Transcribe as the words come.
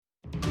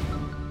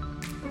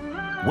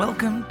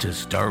Welcome to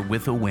Start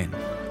With a Win,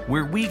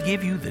 where we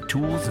give you the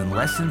tools and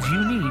lessons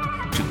you need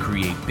to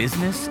create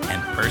business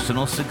and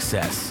personal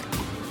success.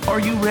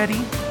 Are you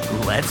ready?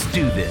 Let's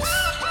do this.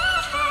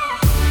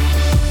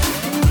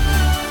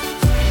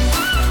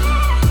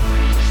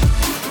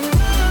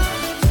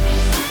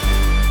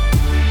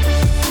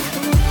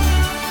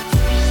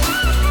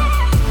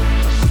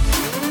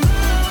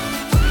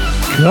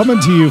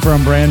 Coming to you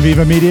from Brand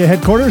Viva Media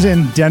headquarters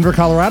in Denver,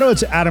 Colorado,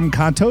 it's Adam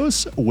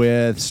Contos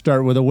with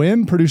Start With a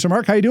Win. Producer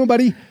Mark, how you doing,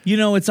 buddy? You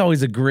know, it's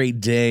always a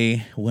great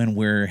day when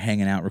we're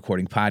hanging out,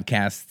 recording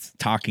podcasts,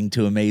 talking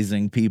to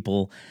amazing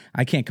people.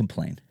 I can't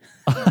complain.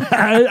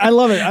 I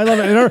love it. I love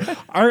it. And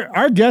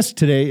our guest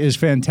today is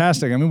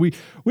fantastic. I mean,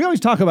 we always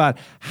talk about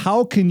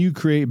how can you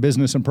create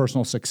business and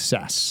personal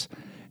success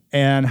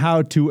and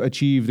how to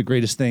achieve the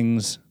greatest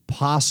things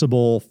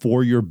possible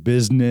for your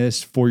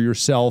business, for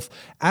yourself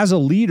as a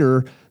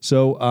leader.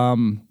 So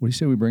what do you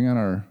say we bring on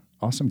our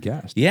awesome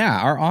guest?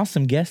 Yeah, our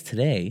awesome guest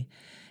today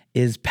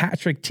is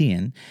Patrick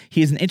Teahan.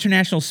 He is an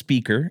international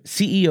speaker,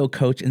 CEO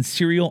coach, and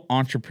serial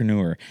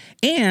entrepreneur,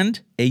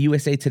 and a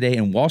USA Today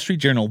and Wall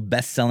Street Journal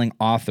best-selling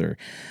author.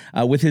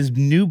 With his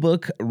new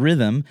book,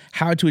 Rhythm,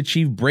 How to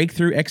Achieve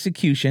Breakthrough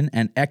Execution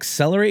and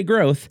Accelerate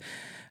Growth,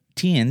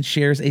 Teahan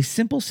shares a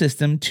simple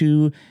system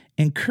to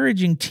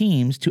encouraging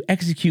teams to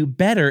execute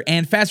better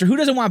and faster. Who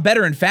doesn't want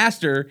better and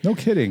faster? No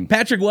kidding.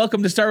 Patrick,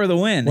 welcome to Start With a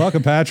Win.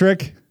 Welcome,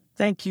 Patrick.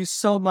 Thank you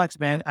so much,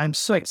 man. I'm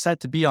so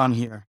excited to be on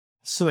here.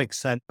 So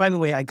excited. By the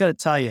way, I got to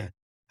tell you,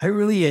 I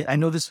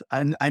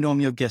know I'm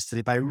your guest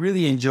today, but I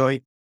really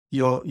enjoy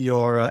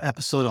your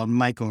episode on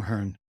Mike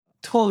O'Hearn.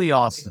 Totally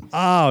awesome.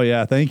 Oh,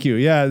 yeah. Thank you.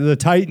 Yeah. The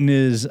Titan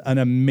is an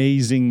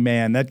amazing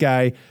man. That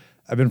guy,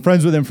 I've been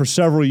friends with him for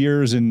several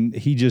years, and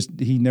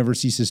he never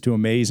ceases to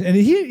amaze. And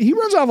he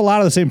runs off a lot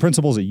of the same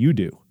principles that you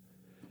do.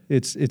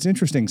 It's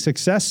interesting.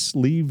 Success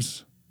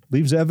leaves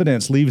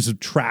evidence, leaves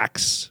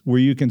tracks where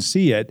you can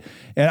see it.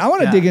 And I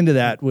want to dig into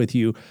that with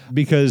you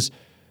because,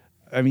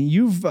 I mean,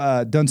 you've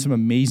done some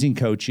amazing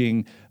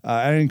coaching.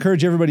 I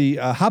encourage everybody,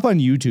 hop on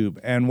YouTube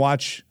and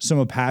watch some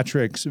of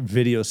Patrick's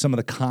videos, some of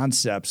the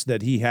concepts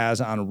that he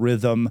has on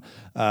rhythm,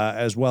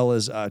 as well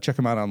as check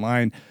him out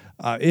online.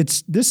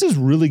 This is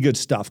really good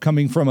stuff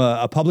coming from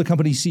a public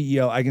company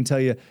CEO. I can tell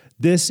you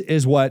this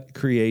is what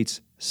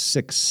creates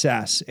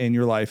success in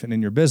your life and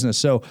in your business.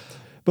 So,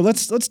 but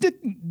let's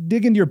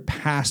dig into your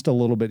past a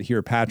little bit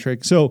here,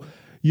 Patrick. So,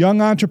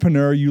 young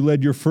entrepreneur, you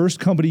led your first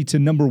company to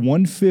number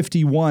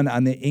 151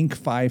 on the Inc.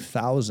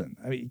 5000.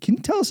 I mean, can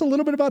you tell us a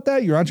little bit about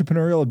that, your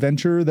entrepreneurial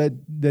adventure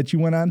that you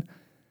went on?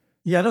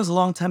 Yeah, that was a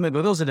long time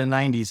ago. Those are the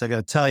 90s, I got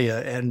to tell you.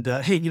 And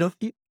hey,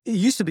 it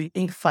used to be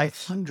Inc.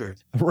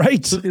 500.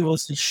 Right. So it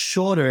was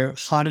shorter,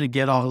 harder to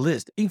get on the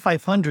list. Inc.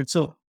 500.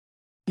 So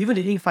even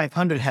the Inc.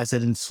 500 has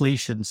an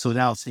inflation. So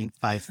now it's Inc.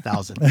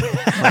 5000.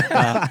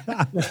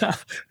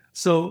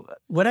 So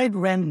when I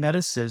ran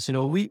Medisys,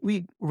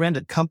 we ran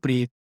a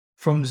company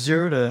from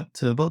zero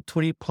to about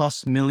 20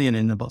 plus million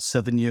in about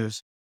 7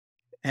 years.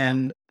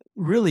 And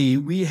really,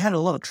 we had a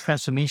lot of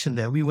transformation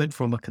there. We went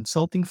from a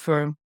consulting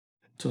firm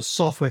to a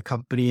software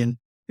company, and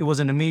it was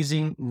an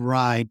amazing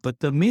ride. But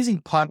the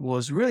amazing part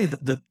was really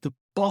the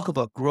bulk of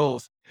our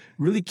growth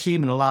really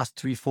came in the last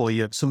 3-4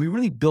 years. So we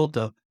really built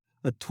a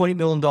 $20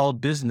 million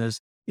business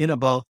in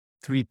about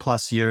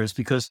 3+ years,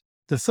 because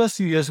the first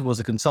few years was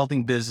a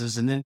consulting business,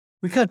 and then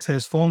we kind of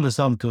transformed this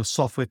into a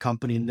software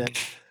company, and then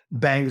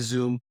bang,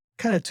 zoom,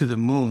 kind of to the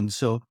moon.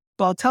 So,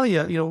 but I'll tell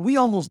you, we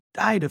almost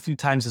died a few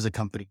times as a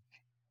company.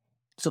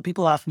 So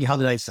people ask me, how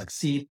did I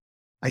succeed?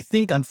 I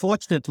think,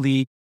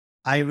 unfortunately,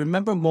 I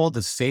remember more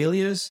the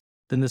failures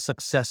than the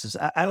successes.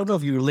 I don't know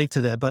if you relate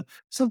to that, but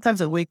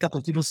sometimes I wake up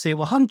and people say,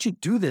 well, how did you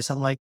do this? I'm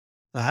like,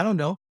 I don't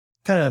know,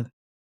 kind of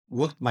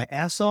worked my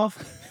ass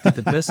off, did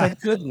the best I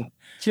could.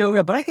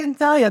 But I can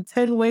tell you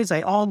 10 ways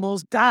I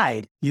almost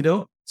died,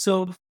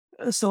 So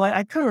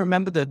I kind of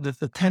remember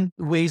the 10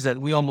 ways that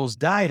we almost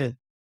died.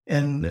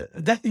 And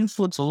that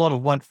influenced a lot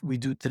of what we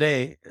do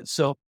today.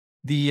 So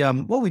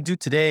what we do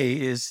today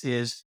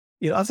is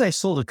after I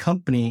sold a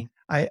company,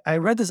 I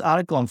read this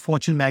article on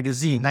Fortune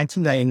magazine,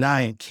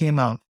 1999, it came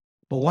out,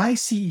 but Why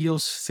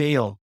CEOs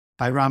Fail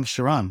by Ram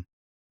Charan.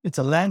 It's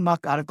a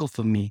landmark article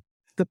for me.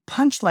 The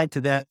punchline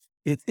to that,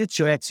 it's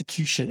your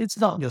execution. It's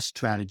not your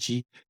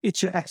strategy.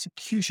 It's your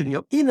execution,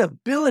 your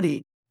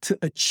inability to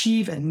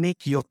achieve and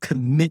make your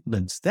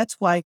commitments. That's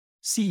why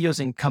CEOs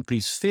and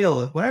companies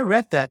fail. When I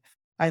read that,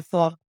 I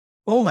thought,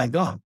 oh my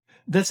God,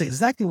 that's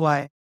exactly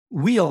why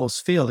we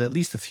almost failed at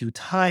least a few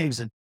times.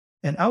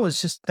 And I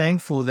was just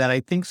thankful that I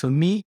think for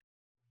me,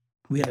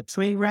 we had a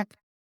train wreck.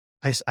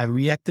 I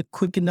reacted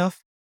quick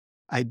enough.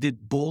 I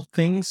did bold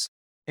things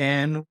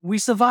and we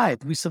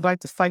survived. We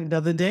survived to fight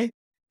another day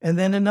and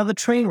then another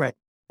train wreck.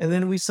 And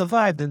then we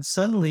survived and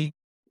suddenly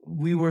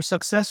we were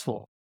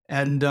successful.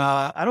 And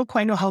I don't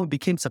quite know how we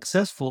became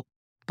successful,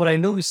 but I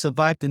know we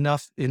survived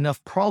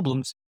enough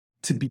problems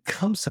to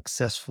become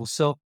successful.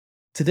 So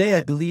today,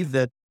 I believe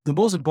that the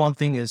most important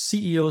thing is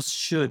CEOs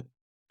should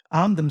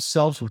arm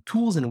themselves with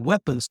tools and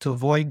weapons to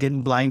avoid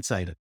getting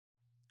blindsided.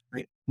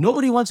 Right?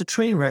 Nobody wants a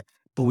train wreck,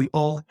 but we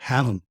all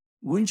have them.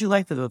 Wouldn't you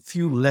like to have a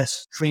few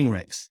less train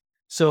wrecks?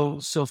 So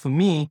for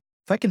me,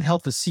 if I can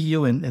help the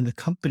CEO and the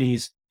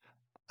companies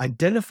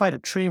identify the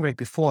train wreck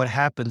before it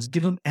happens,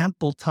 give them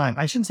ample time.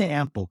 I shouldn't say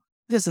ample.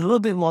 Just a little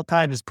bit more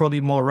time is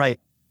probably more right.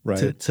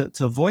 To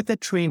avoid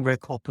that train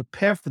wreck or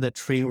prepare for that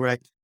train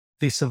wreck.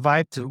 They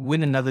survive to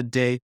win another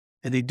day,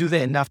 and they do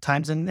that enough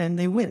times and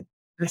they win.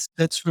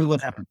 That's really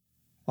what happened.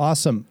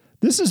 Awesome.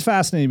 This is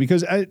fascinating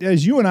because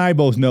as you and I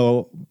both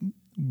know,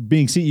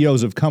 being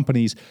CEOs of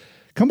companies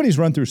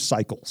run through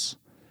cycles.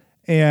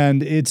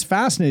 And it's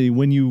fascinating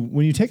when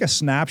you take a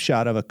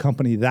snapshot of a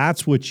company,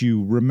 that's what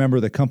you remember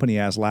the company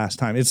as last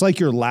time. It's like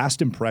your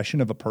last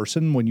impression of a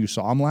person when you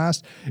saw them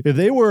last. If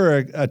they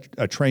were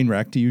a train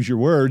wreck, to use your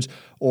words,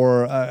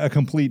 or a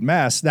complete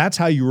mess, that's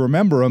how you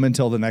remember them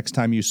until the next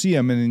time you see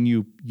them. And then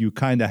you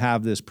kind of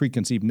have this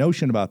preconceived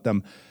notion about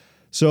them.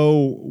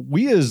 So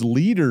we as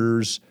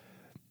leaders,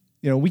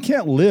 we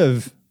can't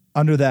live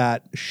under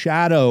that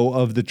shadow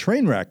of the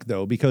train wreck,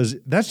 though, because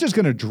that's just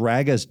going to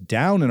drag us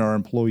down and our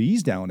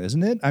employees down,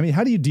 isn't it? I mean,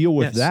 how do you deal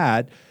with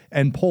that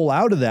and pull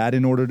out of that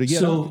in order to get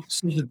So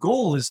the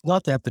goal is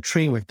not to have the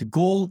train wreck. The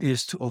goal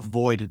is to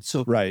avoid it.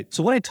 So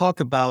what I talk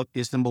about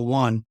is, number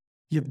one,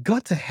 you've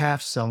got to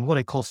have some what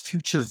I call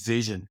future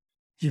vision.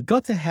 You've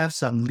got to have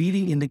some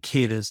leading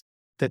indicators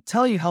that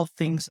tell you how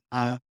things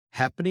are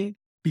happening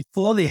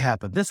before they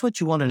happen. That's what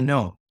you want to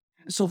know.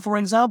 So, for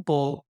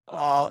example,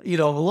 a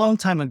long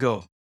time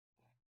ago,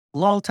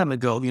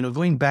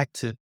 going back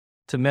to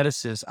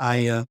Metasys,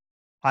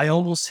 I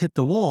almost hit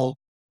the wall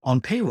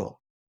on payroll.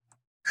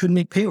 Couldn't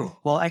make payroll.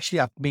 Well, actually,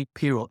 I've made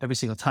payroll every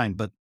single time.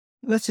 But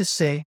let's just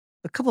say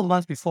a couple of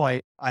months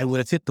before I would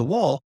have hit the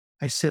wall,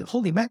 I said,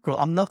 holy mackerel,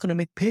 I'm not going to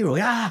make payroll.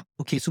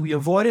 Okay, so we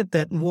avoided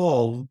that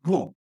wall.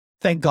 Whoa,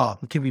 thank God.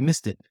 Okay, we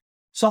missed it.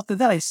 So after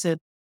that, I said,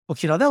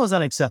 okay, now that was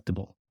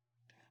unacceptable.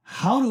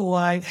 How do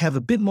I have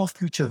a bit more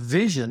future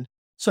vision?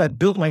 So I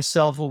built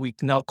myself what we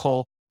now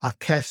call a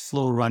cash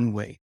flow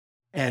runway.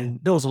 And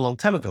that was a long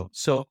time ago.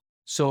 So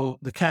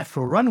the cash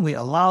flow runway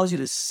allows you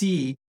to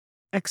see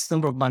X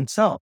number of months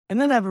out.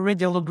 And then I have a red,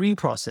 yellow, green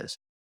process.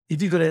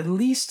 If you got at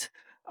least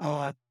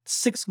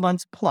 6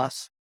 months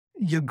plus,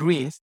 you're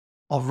green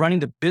of running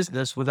the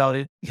business without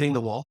it hitting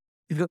the wall.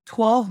 If you got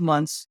 12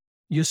 months,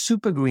 you're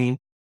super green.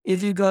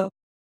 If you got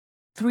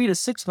 3 to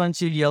 6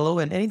 months, you're yellow.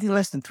 And anything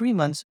less than 3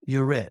 months,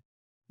 you're red.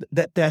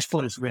 That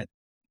dashboard is red.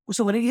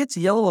 So when it hits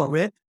yellow or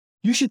red,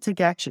 you should take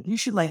action. You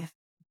should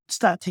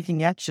start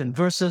taking action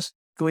versus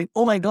going,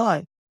 oh my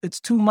God, it's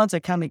 2 months, I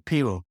can't make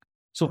payroll.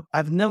 So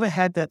I've never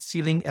had that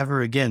feeling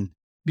ever again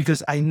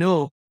because I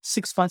know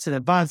 6 months in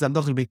advance, I'm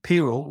not going to make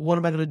payroll. What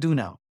am I going to do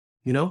now?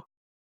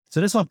 So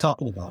that's what I'm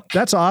talking about.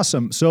 That's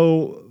awesome.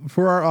 So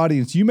for our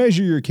audience, you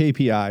measure your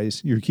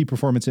KPIs, your key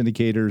performance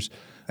indicators,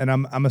 and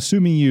I'm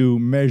assuming you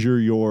measure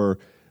your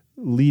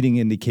leading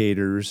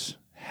indicators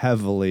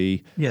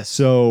heavily. Yes.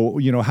 So,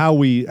 how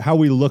we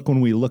look when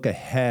we look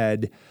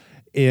ahead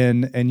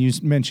and you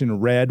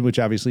mentioned red, which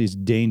obviously is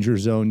danger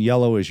zone.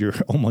 Yellow is you're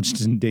almost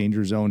in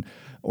danger zone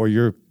or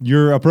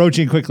you're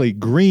approaching quickly.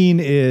 Green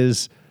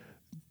is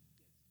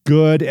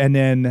good. And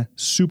then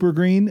super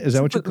green, is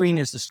that what Super green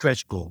is the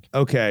stretch goal.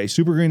 Okay.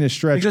 Super green is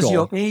stretch because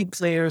goal.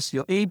 Because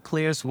your A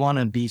players want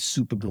to be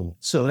super goal.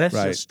 So that's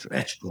your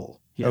stretch goal.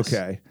 Yes.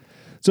 Okay.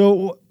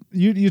 So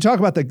you talk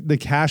about the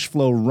cash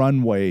flow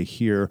runway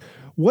here.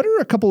 What are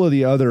a couple of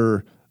the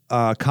other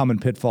common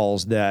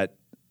pitfalls that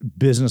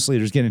business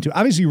leaders get into?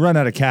 Obviously, you run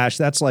out of cash.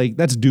 That's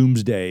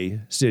doomsday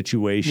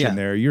situation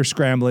there. You're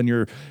scrambling.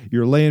 You're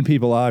laying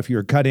people off.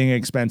 You're cutting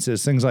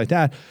expenses, things like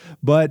that.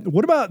 But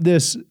what about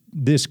this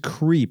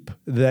creep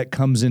that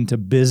comes into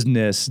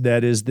business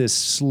that is this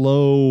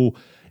slow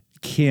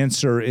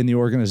cancer in the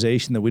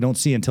organization that we don't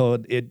see until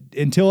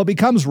it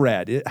becomes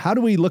red? How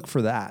do we look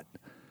for that?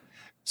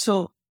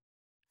 So,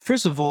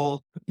 first of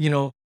all,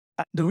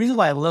 the reason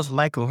why I love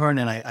Michael Hearn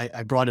and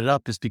I brought it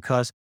up is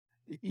because,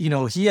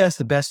 he has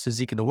the best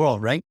physique in the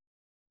world, right?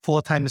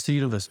 4-time Mr.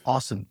 Universe.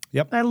 Awesome.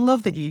 Yep. I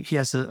love that he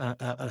has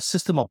a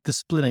system of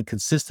discipline and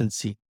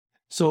consistency.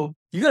 So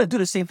you got to do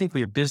the same thing for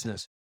your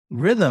business.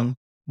 Rhythm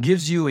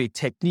gives you a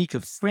technique, a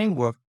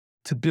framework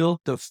to build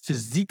the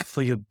physique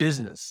for your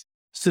business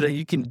so that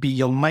you can be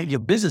your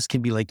business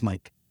can be like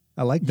Mike.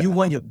 I like that. You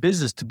want your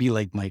business to be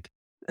like Mike.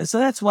 And so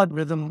that's what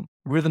rhythm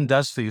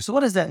does for you. So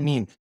what does that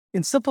mean?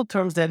 In simple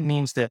terms, that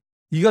means that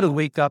you got to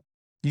wake up.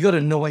 You got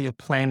to know what your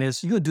plan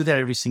is. You got to do that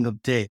every single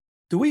day.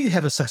 The way you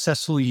have a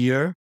successful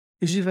year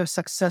is you have a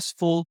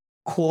successful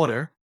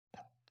quarter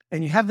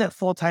and you have that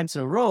 4 times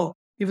in a row,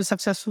 you have a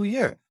successful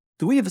year.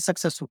 The way you have a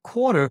successful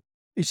quarter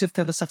is you have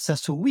to have a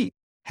successful week.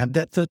 Have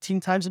that 13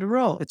 times in a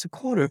row. It's a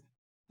quarter.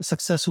 A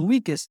successful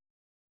week is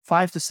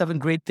 5 to 7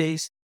 great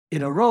days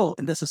in a row,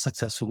 and that's a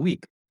successful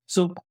week.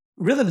 So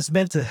rhythm is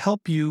meant to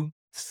help you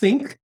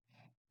think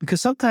because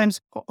sometimes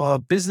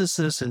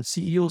businesses and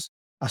CEOs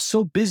are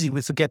so busy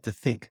we forget to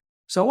think.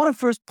 So I want to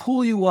first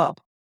pull you up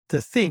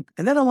to think,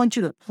 and then I want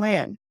you to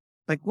plan.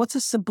 Like, what's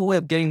a simple way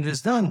of getting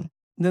this done?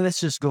 And then let's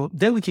just go.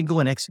 Then we can go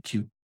and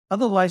execute.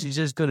 Otherwise, you're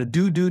just going to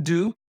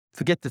do,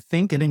 forget to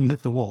think, and then you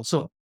hit the wall.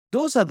 So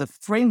those are the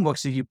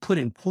frameworks that you put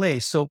in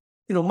place. So,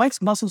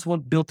 Mike's muscles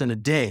weren't built in a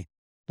day.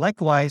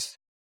 Likewise,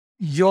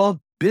 your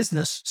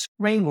business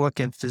framework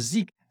and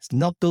physique is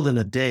not built in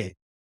a day.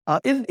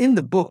 In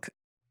the book,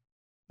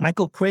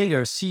 Michael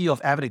Prager, CEO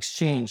of Avid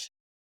Exchange,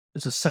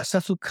 is a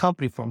successful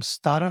company from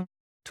startup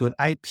to an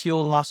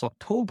IPO last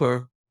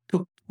October,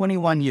 took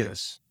 21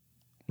 years.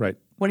 Right.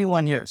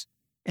 21 years.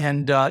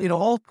 And,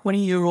 all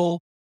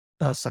 20-year-old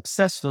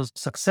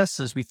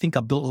successes we think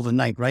are built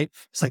overnight, right?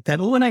 It's like that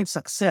overnight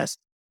success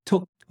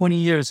took 20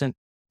 years. And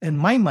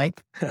my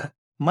Mike,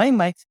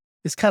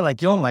 is kind of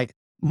like your Mike.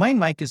 My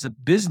Mike is a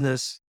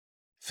business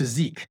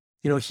physique.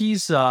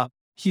 He's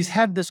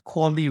had this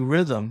quality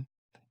rhythm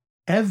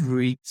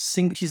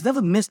he's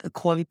never missed a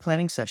quality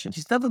planning session.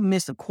 He's never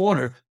missed a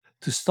quarter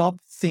to stop,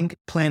 think,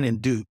 plan,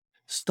 and do.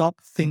 Stop,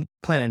 think,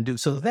 plan, and do.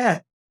 So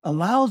that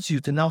allows you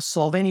to now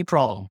solve any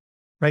problem,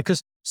 right?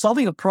 Because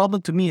solving a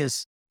problem to me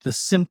is the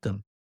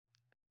symptom.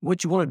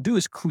 What you want to do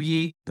is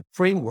create the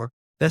framework.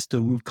 That's the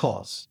root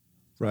cause.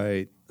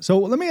 Right. So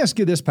let me ask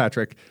you this,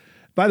 Patrick.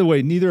 By the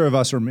way, neither of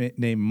us are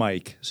named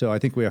Mike, so I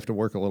think we have to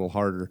work a little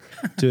harder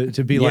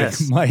to be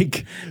Yes. like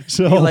Mike.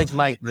 So Be like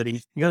Mike,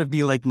 buddy. You got to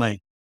be like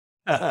Mike.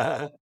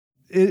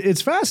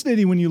 it's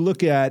fascinating when you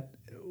look at,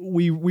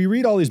 we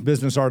read all these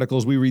business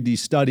articles, we read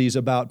these studies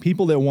about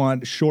people that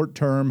want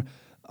short-term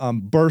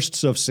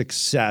bursts of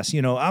success.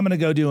 I'm going to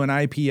go do an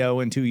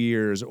IPO in 2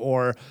 years,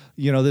 or,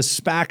 this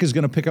SPAC is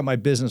going to pick up my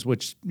business,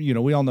 which,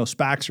 we all know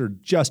SPACs are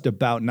just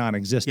about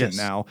non-existent Yes.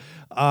 now.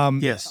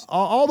 Yes.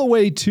 All the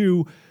way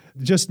to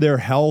just their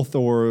health,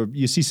 or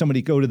you see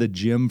somebody go to the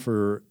gym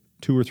for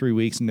 2 or 3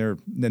 weeks and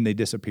then they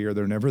disappear.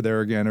 They're never there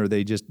again, or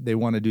they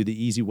want to do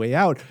the easy way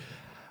out.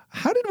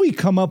 How did we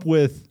come up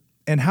with,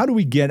 and how do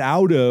we get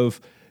out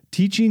of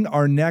teaching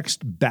our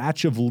next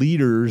batch of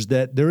leaders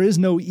that there is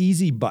no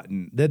easy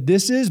button, that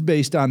this is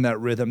based on that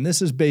rhythm,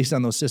 this is based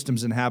on those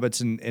systems and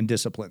habits and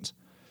disciplines?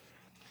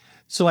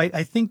 So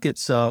I think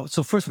it's, so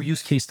first we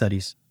use case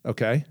studies.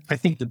 Okay. I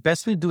think the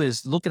best way to do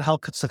is look at how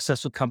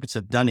successful companies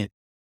have done it.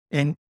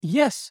 And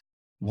yes,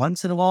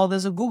 once in a while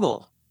there's a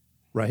Google.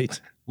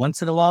 Right.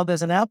 Once in a while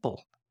there's an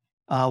Apple.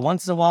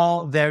 Once in a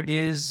while there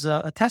is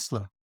a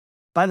Tesla.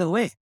 By the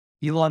way,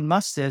 Elon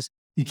Musk says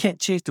you can't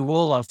change the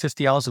world on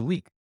 50 hours a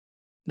week.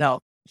 Now,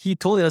 he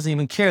totally doesn't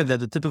even care that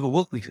the typical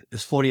work week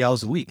is 40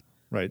 hours a week.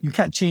 Right. You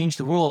can't change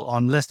the world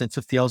on less than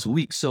 50 hours a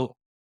week. So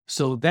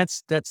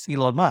that's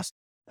Elon Musk.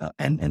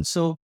 And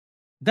so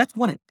that's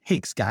what it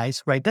takes,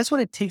 guys, right? That's what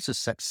it takes to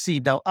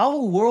succeed. Now, our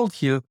world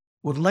here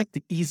would like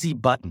the easy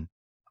button.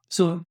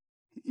 So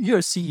you're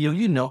a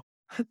CEO,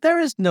 there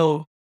is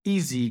no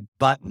easy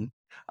button.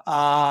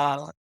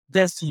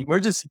 There's the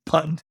emergency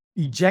button,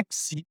 eject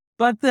seat,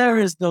 but there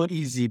is no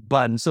easy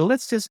button. So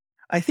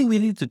I think we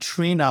need to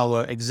train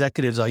our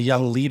executives, our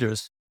young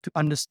leaders, to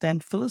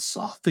understand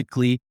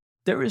philosophically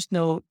there is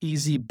no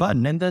easy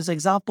button. And there's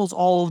examples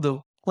all over the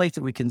place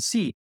that we can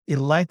see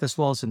in life as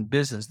well as in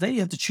business. Then you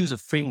have to choose a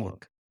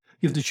framework.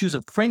 You have to choose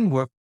a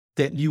framework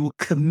that you will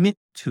commit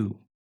to.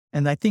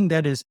 And I think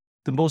that is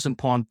the most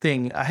important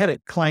thing. I had a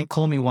client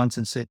call me once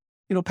and said,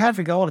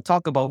 Patrick, I want to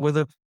talk about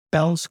whether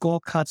balanced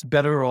scorecards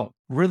better or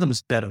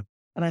rhythms better.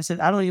 And I said,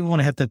 I don't even want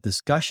to have that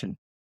discussion.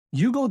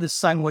 You go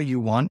decide what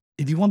you want.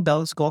 If you want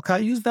balanced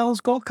scorecard, use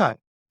balanced scorecard.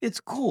 It's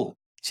cool.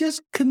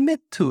 Just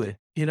commit to it.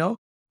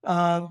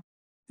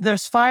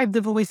 There's 5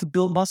 different ways to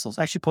build muscles.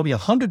 Actually, probably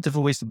 100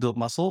 different ways to build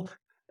muscle.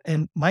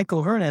 And Mike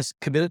O'Hearn has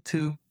committed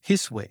to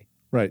his way.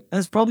 Right. And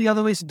there's probably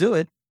other ways to do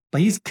it,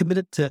 but he's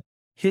committed to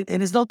his,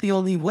 and it's not the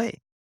only way.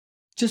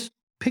 Just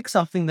pick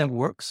something that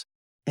works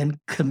and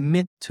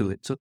commit to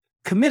it. So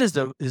commit is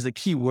the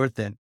key word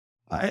then.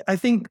 I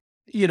think,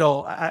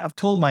 I've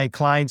told my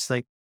clients,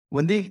 like,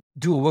 when they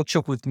do a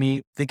workshop with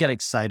me, they get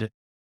excited.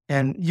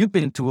 And you've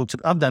been to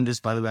workshops. I've done this,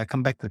 by the way. I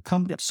come back to the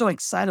company. I'm so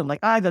excited. I'm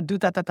like, I got to do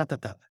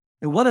that.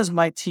 And what does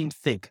my team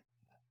think?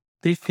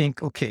 They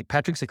think, okay,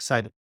 Patrick's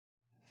excited.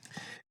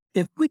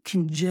 If we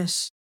can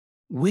just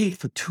wait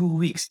for 2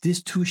 weeks,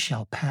 this too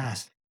shall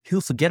pass.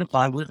 He'll forget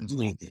about it and do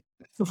anything.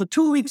 So for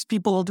 2 weeks,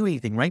 people will do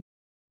anything, right?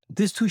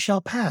 This too shall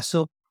pass.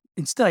 So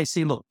instead I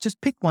say, look, just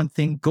pick one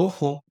thing, go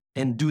home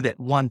and do that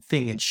one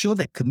thing and show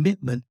that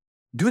commitment.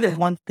 Do that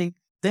one thing,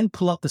 then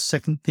pull out the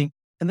second thing.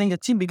 And then your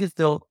team begins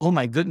to, oh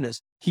my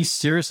goodness, he's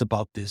serious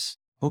about this.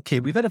 Okay,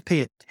 we better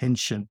pay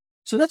attention.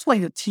 So that's why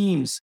your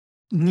teams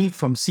need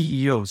from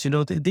CEOs,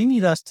 they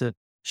need us to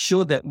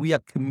show that we are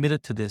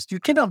committed to this. You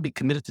cannot be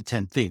committed to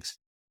 10 things.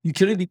 You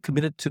can only be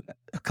committed to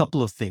a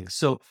couple of things.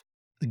 So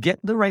get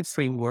the right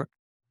framework,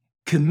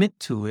 commit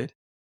to it.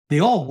 They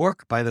all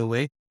work, by the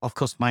way. Of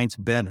course, mine's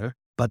better,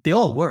 but they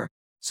all work.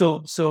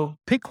 So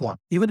pick one,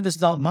 even if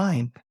it's not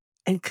mine,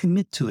 and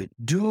commit to it.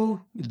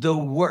 Do the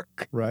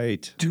work.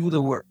 Right. Do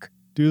the work.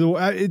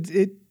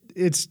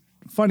 It's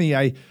funny.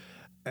 I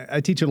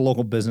teach at a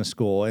local business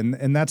school,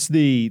 and that's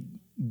the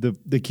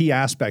key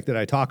aspect that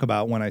I talk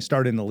about when I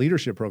start in the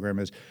leadership program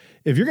is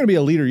if you're going to be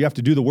a leader, you have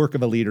to do the work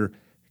of a leader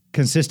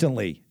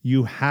consistently.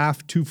 You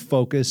have to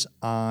focus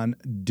on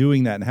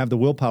doing that and have the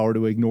willpower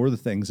to ignore the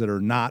things that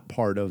are not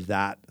part of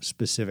that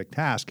specific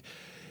task.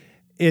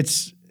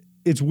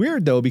 It's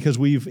weird though, because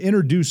we've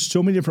introduced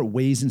so many different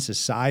ways in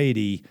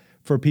society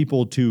for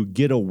people to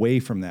get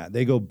away from that.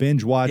 They go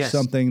binge watch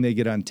something, they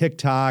get on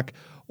TikTok,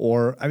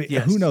 or I mean,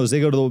 who knows?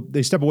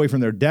 They step away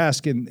from their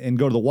desk and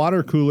go to the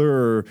water cooler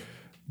or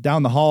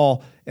down the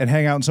hall and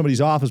hang out in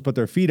somebody's office, put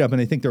their feet up, and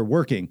they think they're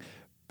working.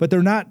 But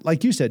they're not,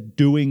 like you said,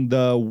 doing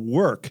the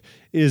work.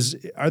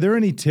 Are there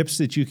any tips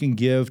that you can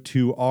give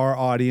to our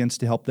audience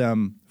to help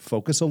them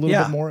focus a little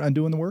bit more on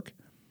doing the work?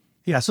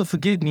 Yeah, so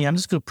forgive me. I'm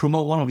just going to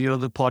promote one of your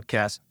other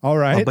podcasts. All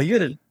right, but you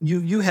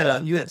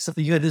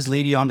had this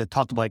lady on that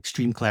talked about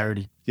extreme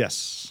clarity.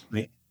 Yes,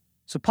 right.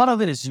 So part of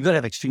it is you got to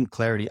have extreme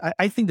clarity.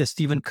 I think that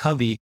Stephen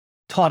Covey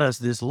taught us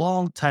this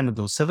long time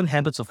ago. 7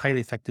 Habits of Highly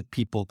Effective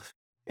People,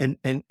 and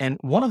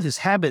one of his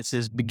habits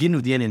is begin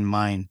with the end in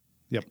mind.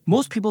 Yep.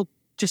 Most people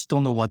just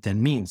don't know what that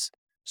means.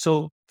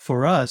 So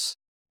for us,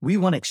 we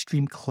want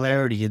extreme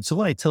clarity, and so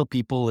what I tell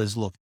people is,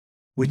 look,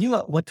 when you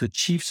want to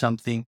achieve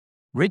something,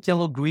 red,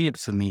 yellow, green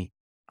for me.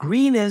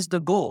 Green is the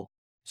goal.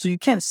 So you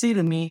can't say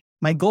to me,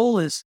 my goal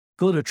is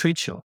go to a trade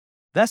show.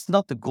 That's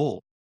not the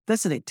goal.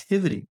 That's an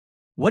activity.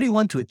 What do you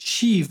want to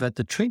achieve at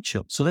the trade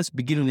show? So let's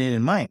begin with it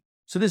in mind.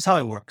 So this is how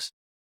it works.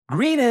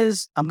 Green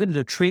is, I'm going to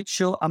the trade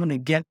show. I'm going to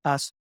get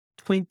us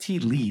 20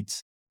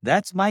 leads.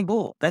 That's my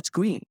goal. That's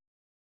green.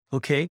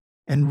 Okay.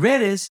 And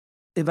red is,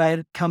 if I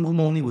had come home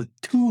only with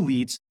 2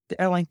 leads,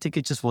 the airline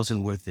ticket just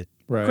wasn't worth it.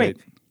 Right. Great.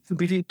 So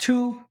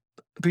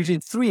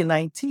between 3 and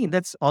 19,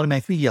 that's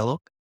automatically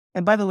yellow.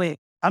 And by the way,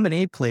 I'm an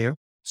A player,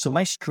 so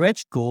my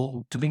stretch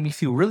goal to make me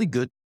feel really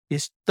good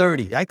is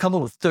 30. I come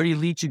up with 30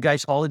 leads. You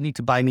guys all need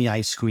to buy me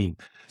ice cream.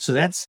 So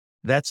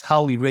that's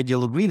how we red,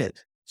 yellow, green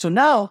it. So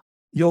now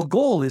your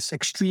goal is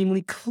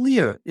extremely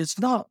clear. It's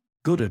not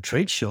go to a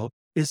trade show.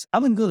 It's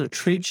I'm going to go to a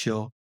trade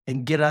show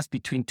and get us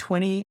between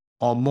 20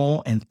 or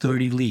more and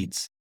 30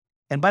 leads.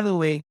 And by the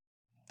way,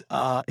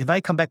 if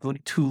I come back with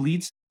only 2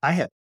 leads, I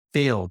have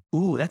failed.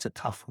 Ooh, that's a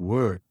tough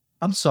word.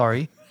 I'm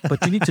sorry,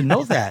 but you need to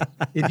know that.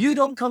 If you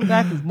don't come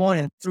back with more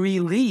than 3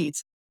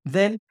 leads,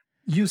 then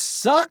you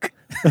suck.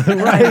 Right.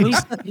 I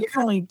lose the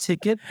airline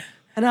ticket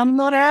and I'm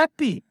not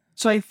happy.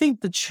 So I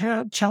think the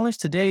challenge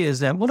today is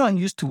that we're not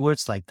used to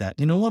words like that.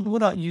 You know what? We're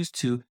not used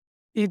to,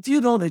 if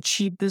you don't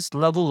achieve this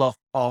level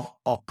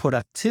of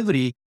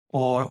productivity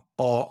or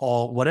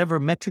whatever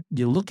metric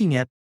you're looking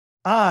at,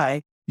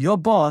 your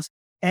boss,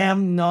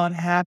 am not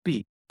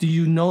happy. Do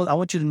you know? I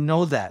want you to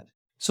know that.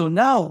 So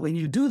now when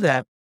you do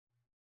that,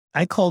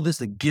 I call this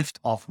the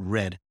gift of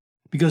red,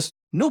 because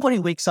nobody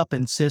wakes up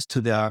and says to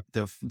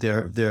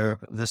their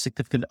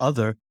significant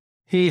other,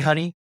 "Hey,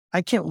 honey,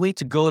 I can't wait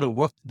to go to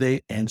work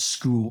today and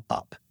screw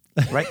up."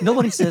 Right?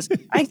 Nobody says,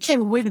 "I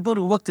can't wait to go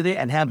to work today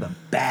and have a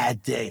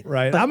bad day."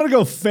 Right. But I'm going to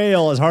go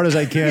fail as hard as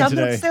I can I'm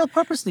today. going to fail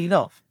purposely.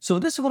 No. So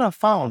this is what I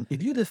found.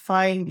 If you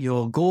define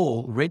your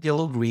goal, red,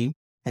 yellow, green,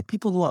 and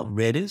people know what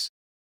red is,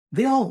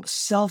 they all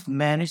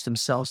self-manage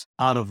themselves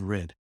out of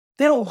red.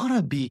 They don't want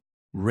to be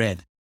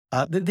red.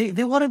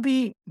 They want to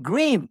be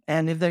green.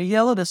 And if they're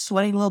yellow, they're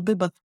sweating a little bit,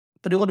 but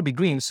they want to be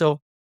green.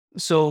 So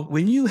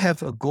when you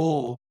have a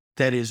goal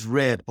that is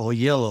red or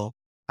yellow,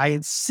 I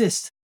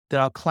insist that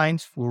our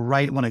clients will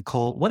write what I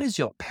call, what is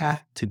your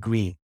path to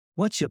green?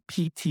 What's your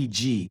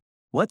PTG?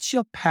 What's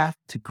your path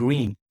to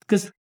green?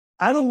 Because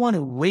I don't want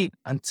to wait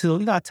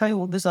until, I'll tell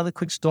you this other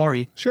quick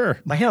story. Sure.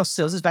 My head of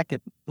sales, this is back a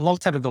long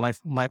time ago,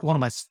 one of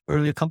my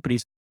earlier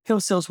companies, head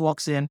of sales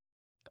walks in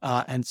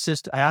and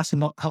says, I asked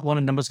him how one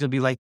of the numbers is going to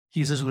be like.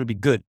 He says it's going to be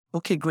good.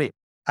 Okay, great.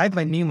 I have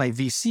my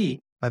VC,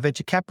 my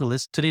venture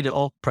capitalist. Today they're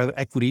all private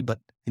equity, but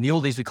in the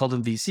old days we called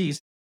them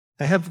VCs.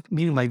 I have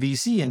meeting my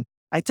VC and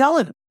I tell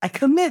him, I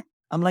commit.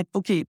 I'm like,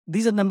 okay,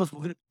 these are numbers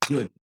we're going to do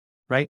it,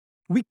 right?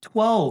 Week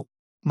 12,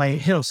 my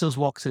head of sales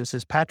walks in and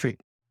says, Patrick,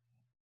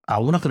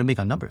 we're not going to make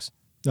our numbers.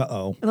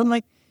 Uh-oh. And I'm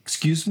like,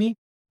 excuse me?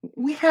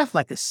 We have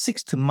like a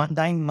 6 to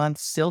 9 month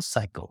sales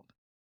cycle.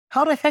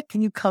 How the heck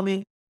can you come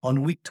in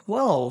on week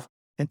 12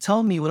 and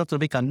tell me we're not going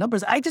to make our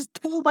numbers? I just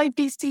told my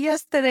VC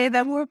yesterday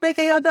that we're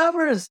making our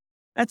numbers.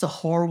 That's a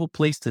horrible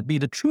place to be.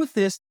 The truth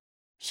is,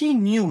 he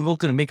knew we weren't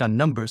going to make our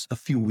numbers a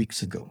few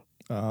weeks ago.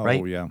 Oh,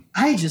 right? Yeah.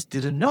 I just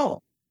didn't know.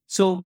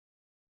 So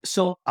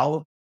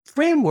our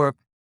framework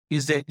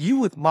is that you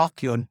would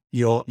mark your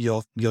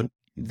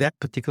that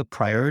particular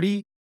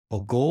priority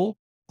or goal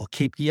or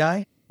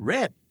KPI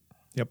red.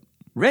 Yep.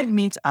 Red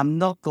means I'm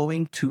not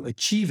going to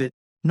achieve it,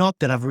 not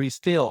that I've already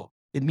failed.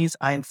 It means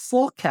I am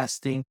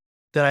forecasting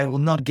that I will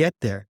not get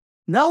there.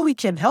 Now we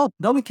can help.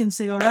 Now we can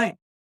say, all right,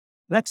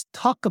 let's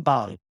talk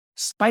about it.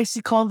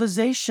 Spicy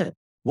conversation.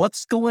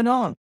 What's going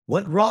on?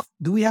 What rock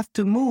do we have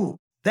to move?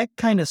 That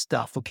kind of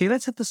stuff. Okay,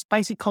 let's have the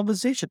spicy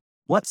conversation.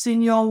 What's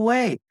in your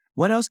way?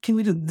 What else can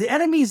we do? The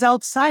enemy is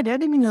outside. The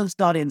enemy is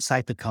not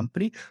inside the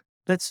company.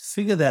 Let's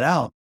figure that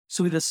out.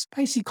 So with a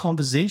spicy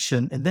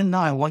conversation, and then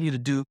now I want you to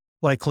do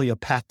what I call your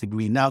path to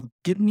green. Now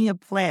give me a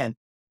plan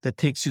that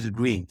takes you to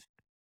green.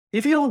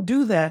 If you don't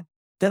do that,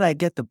 then I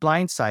get the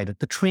blindsided,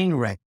 the train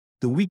wreck,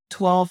 the week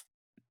 12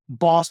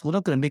 boss, we're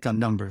not going to make our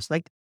numbers.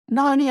 Like,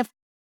 now I only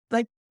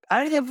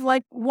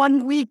have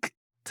 1 week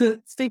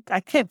to think I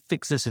can't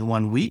fix this in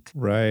 1 week.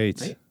 Right.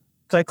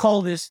 So I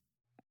call this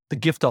the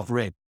gift of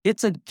red.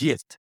 It's a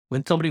gift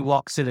when somebody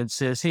walks in and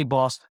says, hey,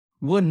 boss,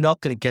 we're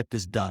not going to get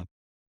this done.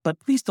 But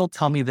please don't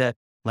tell me that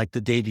like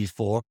the day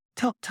before.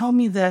 Tell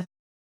me that,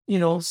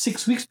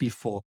 6 weeks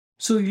before.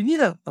 So you need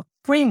a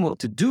framework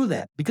to do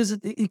that because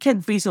you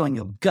can't base it on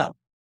your gut.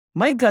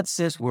 My gut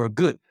says we're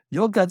good.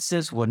 Your gut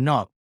says we're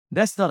not.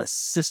 That's not a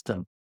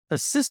system. A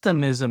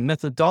system is a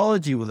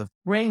methodology with a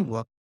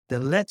framework that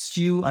lets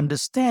you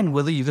understand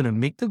whether you're going to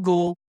make the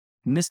goal,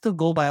 miss the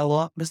goal by a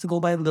lot, miss the goal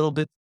by a little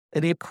bit,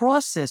 and a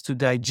process to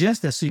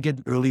digest that so you get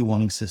an early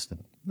warning system.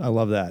 I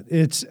love that.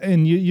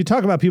 And you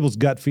talk about people's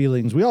gut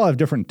feelings. We all have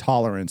different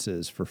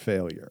tolerances for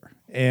failure.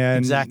 And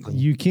exactly.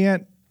 You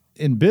can't,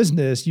 in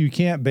business, you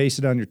can't base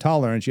it on your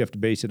tolerance. You have to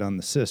base it on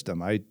the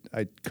system. I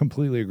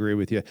completely agree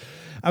with you.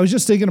 I was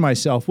just thinking to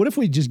myself, what if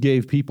we just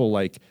gave people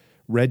like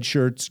red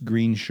shirts,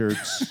 green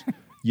shirts,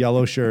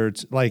 yellow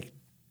shirts, like,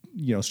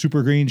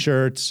 super green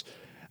shirts,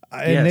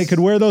 and they could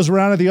wear those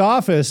around at the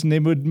office and they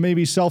would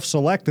maybe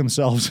self-select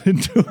themselves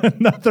into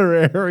another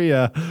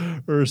area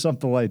or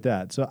something like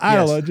that. So I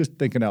don't know, just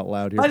thinking out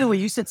loud here. By the way,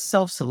 you said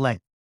self-select.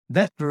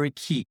 That's very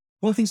key.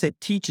 One of the things that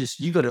teaches,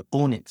 you got to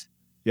own it.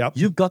 Yep.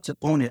 You've got to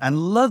own it. I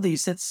love that you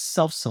said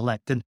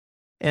self-select.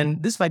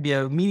 And this might be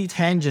a mini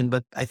tangent,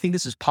 but I think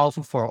this is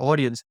powerful for our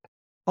audience.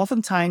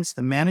 Oftentimes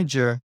the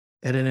manager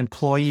and an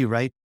employee,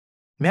 right?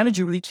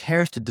 Manager really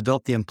cares to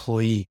develop the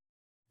employee.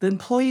 The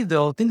employee,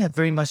 though, didn't have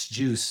very much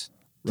juice.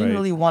 Didn't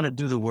really want to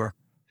do the work.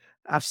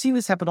 I've seen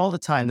this happen all the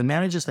time. The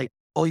manager's like,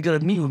 oh, you got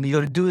to meet with me. You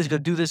got to do this. You got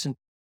to do this.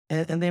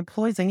 And the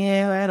employee's like,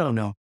 I don't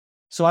know.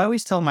 So I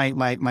always tell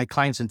my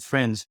clients and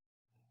friends,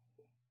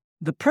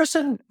 the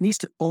person needs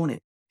to own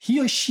it. He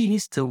or she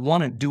needs to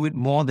want to do it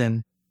more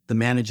than the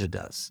manager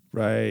does.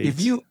 Right. If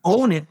you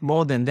own it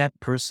more than that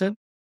person,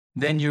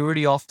 then you're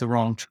already off the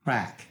wrong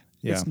track.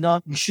 Yeah. It's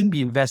not, you shouldn't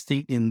be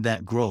investing in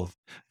that growth.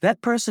 That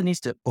person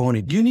needs to own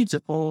it. You need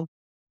to own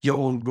your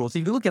own growth.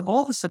 If you look at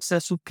all the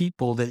successful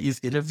people that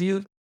you've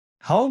interviewed,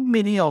 how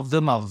many of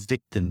them are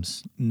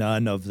victims?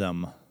 None of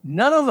them.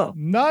 None of them.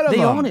 None of them.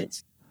 They own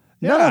it.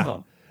 None of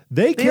them.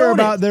 They care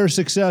about their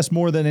success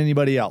more than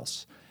anybody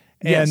else.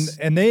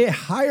 And they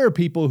hire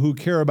people who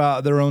care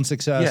about their own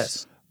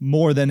success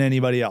more than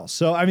anybody else.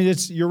 So, I mean,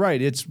 you're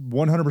right. It's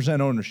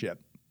 100%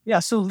 ownership. Yeah.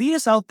 So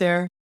leaders out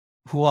there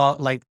who are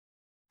like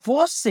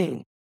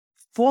forcing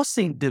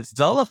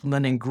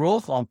development and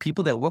growth on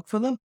people that work for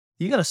them,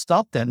 you got to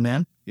stop that,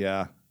 man.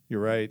 Yeah,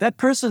 you're right. That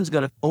person's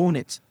got to own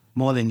it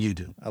more than you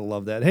do. I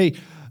love that. Hey,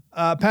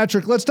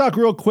 Patrick, let's talk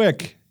real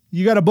quick.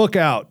 You got a book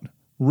out,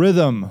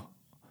 Rhythm.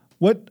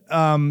 What?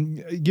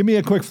 Give me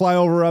a quick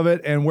flyover of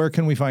it, and where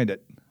can we find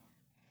it?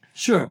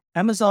 Sure.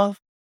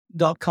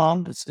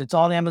 Amazon.com. It's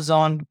on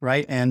Amazon,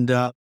 right? And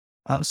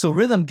so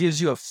Rhythm gives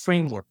you a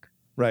framework,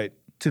 right,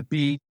 to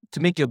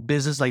make your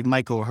business like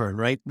Mike O'Hearn,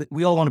 right?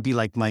 We all want to be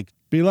like Mike.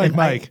 Be like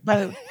Mike.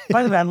 By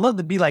the way, I love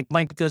to be like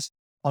Mike because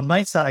on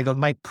my side, I got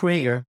Mike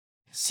Prager,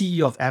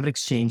 CEO of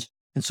AvidXchange.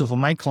 And so for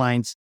my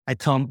clients, I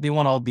tell them they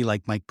want to all be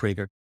like Mike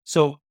Prager.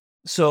 So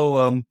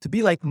to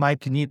be like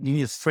Mike, you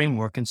need a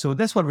framework. And so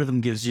that's what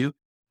Rhythm gives you.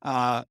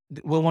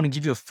 We'll want to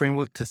give you a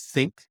framework to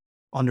think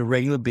on a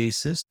regular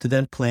basis, to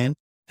then plan,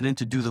 and then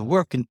to do the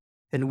work.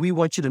 And we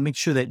want you to make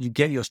sure that you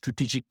get your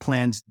strategic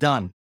plans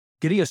done.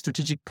 Getting your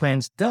strategic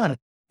plans done,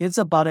 it's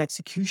about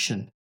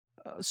execution.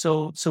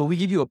 So we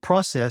give you a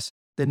process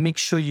that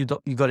makes sure you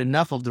got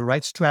enough of the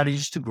right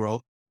strategies to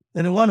grow.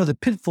 And then one of the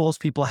pitfalls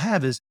people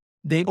have is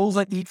they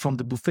overeat from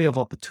the buffet of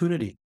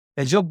opportunity.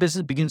 As your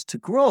business begins to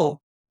grow,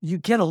 you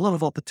get a lot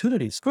of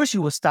opportunities. First,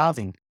 you were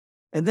starving,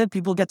 and then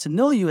people get to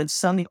know you, and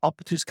suddenly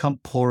opportunities come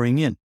pouring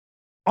in.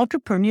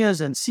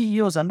 Entrepreneurs and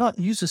CEOs are not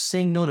used to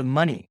saying no to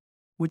money.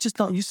 We're just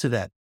not used to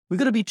that. We're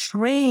going to be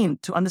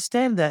trained to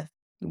understand that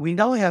we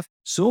now have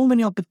so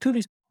many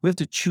opportunities. We have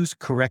to choose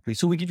correctly.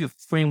 So we give you a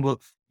framework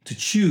to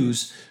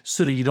choose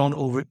so that you don't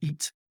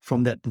overeat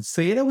from that. And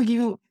so, we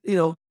give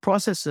you,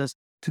 processes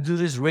to do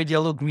this red,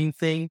 yellow, green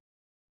thing,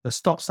 a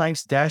stop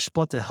signs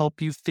dashboard to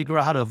help you figure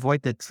out how to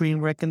avoid that train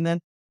wreck, and then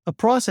a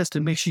process to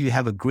make sure you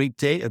have a great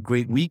day, a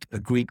great week, a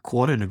great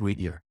quarter, and a great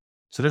year.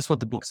 So that's what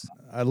the book's.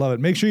 I love it.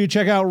 Make sure you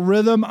check out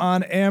Rhythm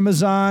on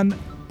Amazon.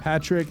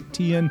 Patrick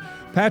Teahan.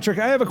 Patrick,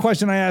 I have a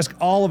question I ask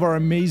all of our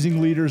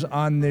amazing leaders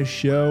on this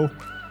show,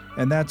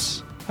 and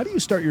that's, how do you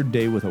start your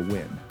day with a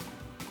win?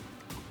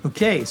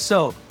 Okay,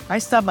 so I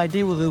start my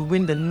day with a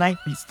win the night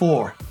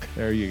before.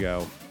 There you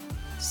go.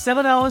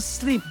 7 hours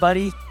sleep,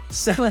 buddy.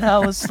 7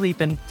 hours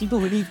sleep. And people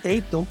who need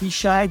 8, don't be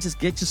shy. Just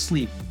get your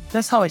sleep.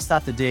 That's how I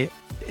start the day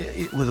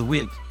with a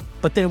win.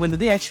 But then when the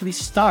day actually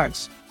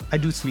starts, I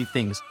do 3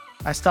 things.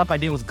 I start my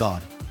day with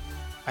God.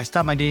 I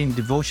start my day in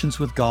devotions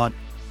with God.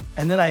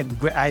 And then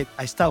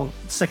I start,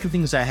 second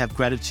thing is I have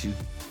gratitude.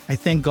 I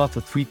thank God for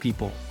 3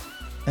 people.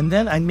 And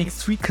then I make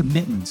 3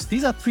 commitments.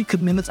 These are 3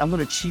 commitments I'm going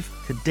to achieve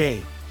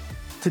today.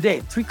 Today,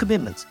 3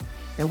 commitments.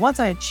 And once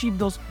I achieve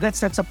those, that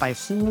sets up my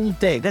whole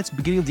day. That's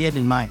beginning of the end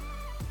in mind.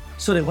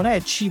 So that when I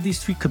achieve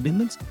these 3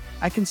 commitments,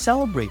 I can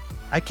celebrate.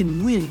 I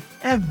can win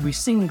every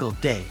single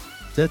day.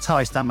 That's how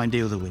I start my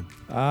day with a win.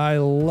 I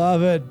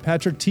love it.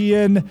 Patrick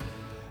Teahan,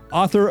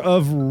 author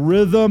of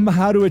Rhythm,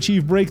 How to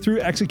Achieve Breakthrough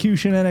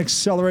Execution and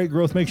Accelerate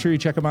Growth. Make sure you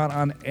check him out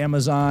on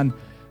Amazon.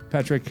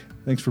 Patrick,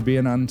 thanks for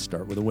being on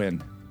Start With a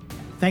Win.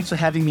 Thanks for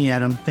having me,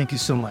 Adam. Thank you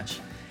so much.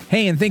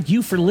 Hey, and thank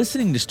you for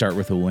listening to Start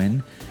With a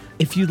Win.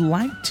 If you'd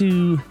like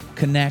to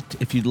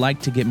connect, if you'd like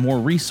to get more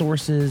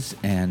resources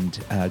and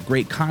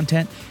great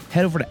content,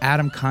 head over to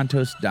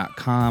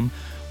adamcontos.com.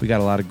 We got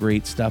a lot of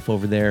great stuff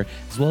over there,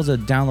 as well as a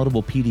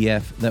downloadable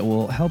PDF that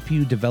will help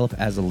you develop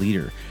as a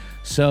leader.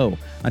 So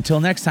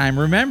until next time,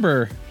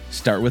 remember,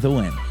 start with a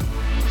win.